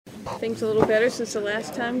Things a little better since the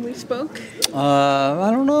last time we spoke? I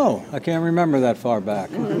don't know. I can't remember that far back.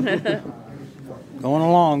 Going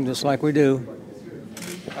along just like we do.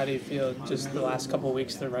 How do you feel just the last couple of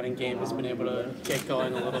weeks the running game has been able to get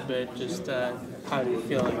going a little bit? Just how do you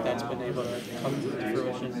feel like that's been able to come to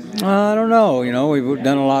fruition? I don't know. We've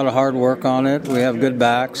done a lot of hard work on it. We have good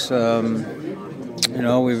backs. We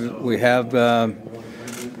have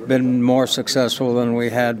been more successful than we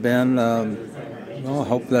had been. I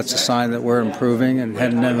hope that's a sign that we're improving and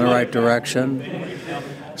heading in the right direction.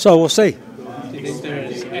 So we'll see. Do you think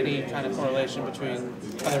there's any kind of correlation between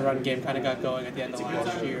how the run game kind of got going at the end of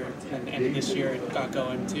last year and the end of this year it got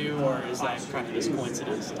going too, or is that kind of just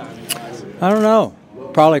coincidence timing-wise? I don't know.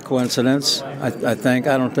 Probably coincidence. I think.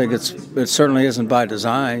 I don't think it certainly isn't by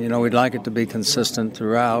design. We'd like it to be consistent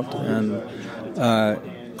throughout, and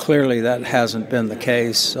clearly that hasn't been the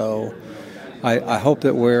case. So I hope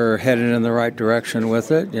that we're headed in the right direction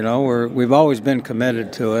with it. We've always been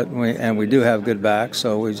committed to it, and we do have good backs,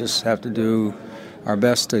 so we just have to do our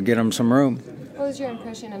best to get them some room. What was your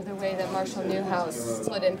impression of the way that Marshall Newhouse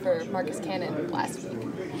slid in for Marcus Cannon last week?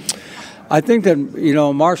 I think that,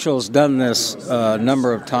 Marshall's done this a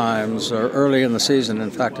number of times early in the season.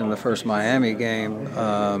 In fact, in the first Miami game,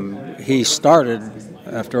 he started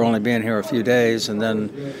after only being here a few days, and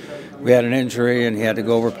then we had an injury and he had to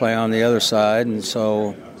go over play on the other side. And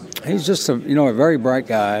so he's just a very bright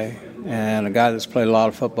guy and a guy that's played a lot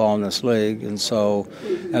of football in this league. And so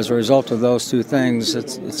as a result of those two things,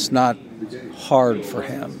 it's not hard for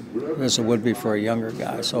him as it would be for a younger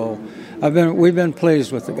guy. So we've been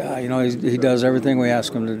pleased with the guy. He does everything we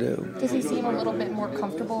ask him to do. Does he seem a little bit more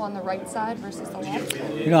comfortable on the right side versus the left?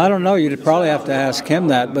 I don't know. You'd probably have to ask him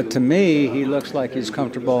that. But to me, he looks like he's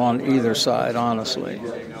comfortable on either side, honestly.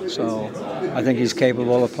 So I think he's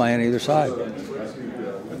capable of playing either side.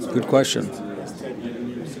 Good question.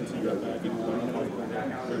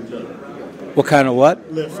 What kind of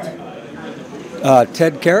what? Lift.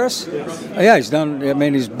 Ted Karras? Yeah, he's done.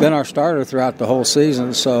 He's been our starter throughout the whole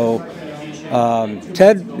season. So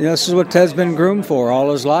Ted, this is what Ted's been groomed for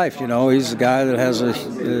all his life. He's a guy that has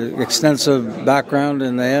an extensive background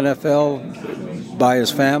in the NFL by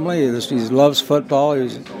his family. He loves football. He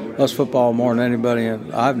loves football more than anybody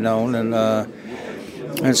I've known,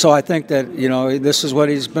 and so I think that this is what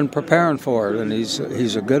he's been preparing for, and he's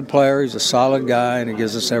a good player. He's a solid guy, and he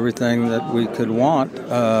gives us everything that we could want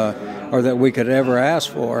or that we could ever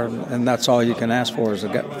ask for, and that's all you can ask for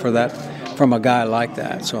from a guy like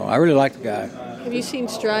that. So I really like the guy. Have you seen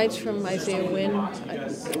strides from Isaiah Wynn?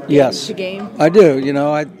 Yes, the game. I do.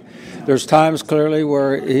 There's times clearly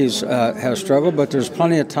where he's has struggled, but there's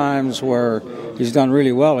plenty of times where he's done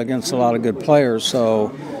really well against a lot of good players.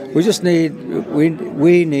 So we just he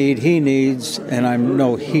needs, and I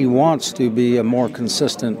know he wants to be a more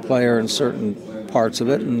consistent player in certain parts of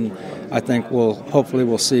it, and I think hopefully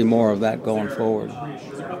we'll see more of that going forward.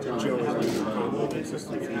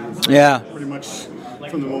 Yeah. Pretty much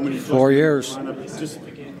from the moment he 4 years. Just,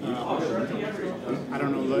 I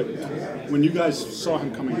don't know, when you guys saw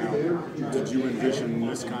him coming out, did you envision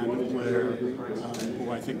this kind of player who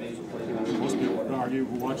I think most people would argue,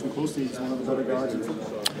 who watch him closely, he's one of the better guards in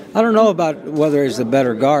football? I don't know about whether he's the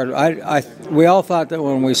better guard. We all thought that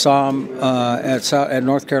when we saw him at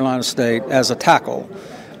North Carolina State as a tackle,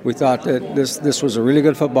 we thought that this was a really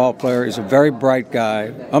good football player. He's a very bright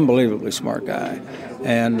guy, unbelievably smart guy,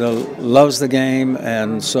 and loves the game.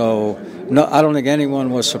 And so I don't think anyone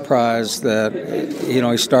was surprised that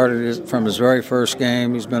he started from his very first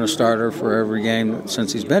game. He's been a starter for every game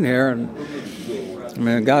since he's been here, and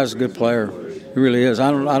the guy's a good player. He really is. I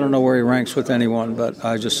don't know where he ranks with anyone, but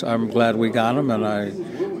I'm glad we got him, and I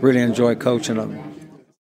really enjoy coaching him.